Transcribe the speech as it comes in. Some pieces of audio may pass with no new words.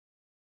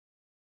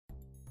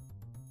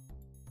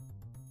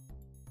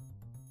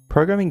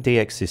Programming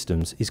DX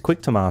systems is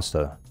quick to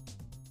master.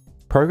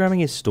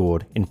 Programming is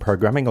stored in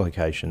programming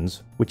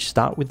locations which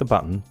start with the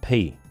button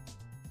P.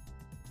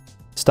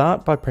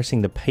 Start by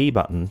pressing the P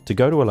button to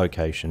go to a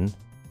location,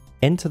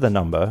 enter the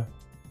number,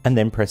 and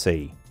then press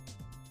E.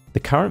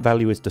 The current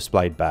value is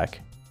displayed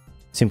back.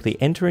 Simply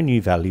enter a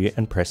new value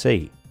and press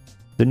E.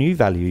 The new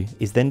value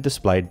is then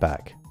displayed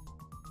back.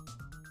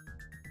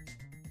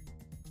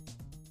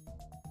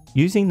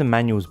 Using the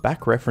manual's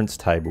back reference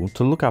table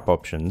to look up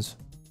options,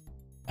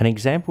 an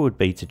example would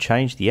be to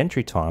change the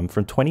entry time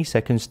from 20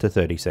 seconds to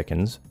 30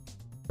 seconds,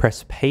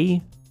 press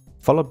P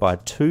followed by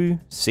 2,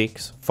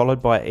 6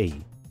 followed by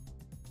E.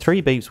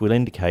 3 beeps will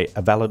indicate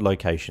a valid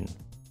location.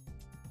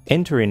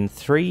 Enter in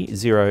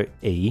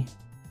 30E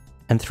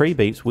and 3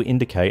 beeps will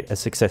indicate a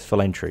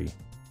successful entry.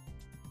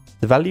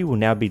 The value will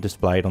now be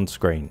displayed on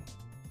screen.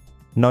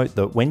 Note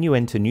that when you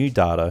enter new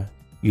data,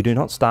 you do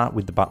not start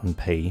with the button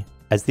P,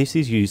 as this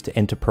is used to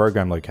enter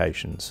program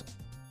locations.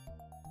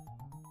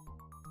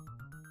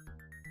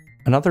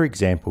 Another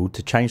example,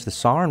 to change the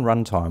siren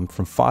runtime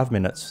from 5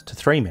 minutes to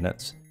 3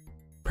 minutes,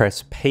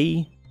 press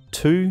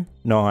P29E.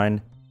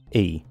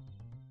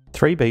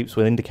 3 beeps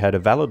will indicate a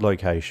valid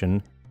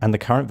location and the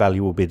current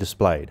value will be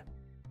displayed.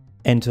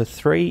 Enter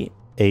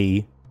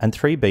 3E and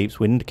 3 beeps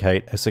will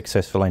indicate a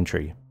successful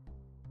entry.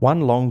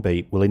 1 long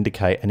beep will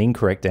indicate an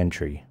incorrect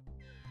entry.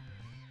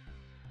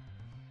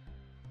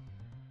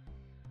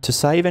 To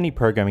save any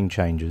programming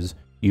changes,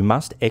 you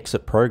must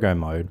exit program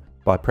mode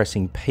by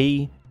pressing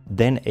P,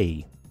 then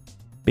E.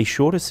 Be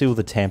sure to seal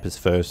the tampers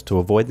first to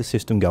avoid the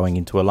system going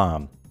into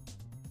alarm.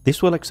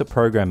 This will exit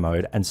program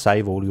mode and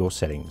save all your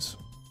settings.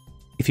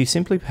 If you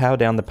simply power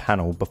down the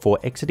panel before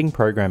exiting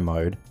program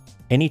mode,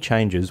 any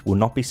changes will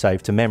not be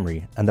saved to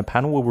memory and the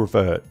panel will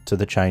revert to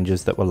the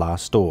changes that were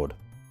last stored.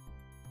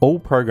 All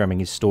programming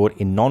is stored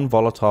in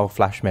non-volatile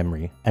flash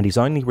memory and is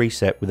only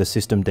reset with a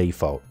system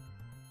default.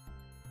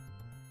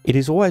 It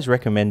is always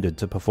recommended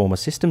to perform a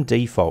system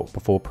default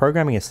before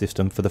programming a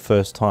system for the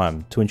first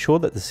time to ensure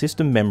that the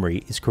system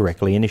memory is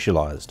correctly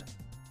initialized.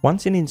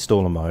 Once in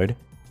installer mode,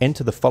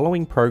 enter the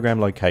following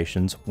program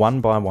locations one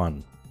by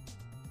one.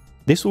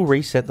 This will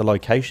reset the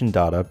location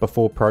data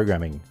before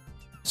programming.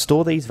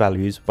 Store these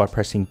values by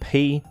pressing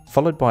P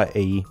followed by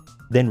E,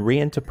 then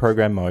re-enter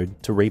program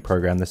mode to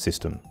reprogram the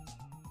system.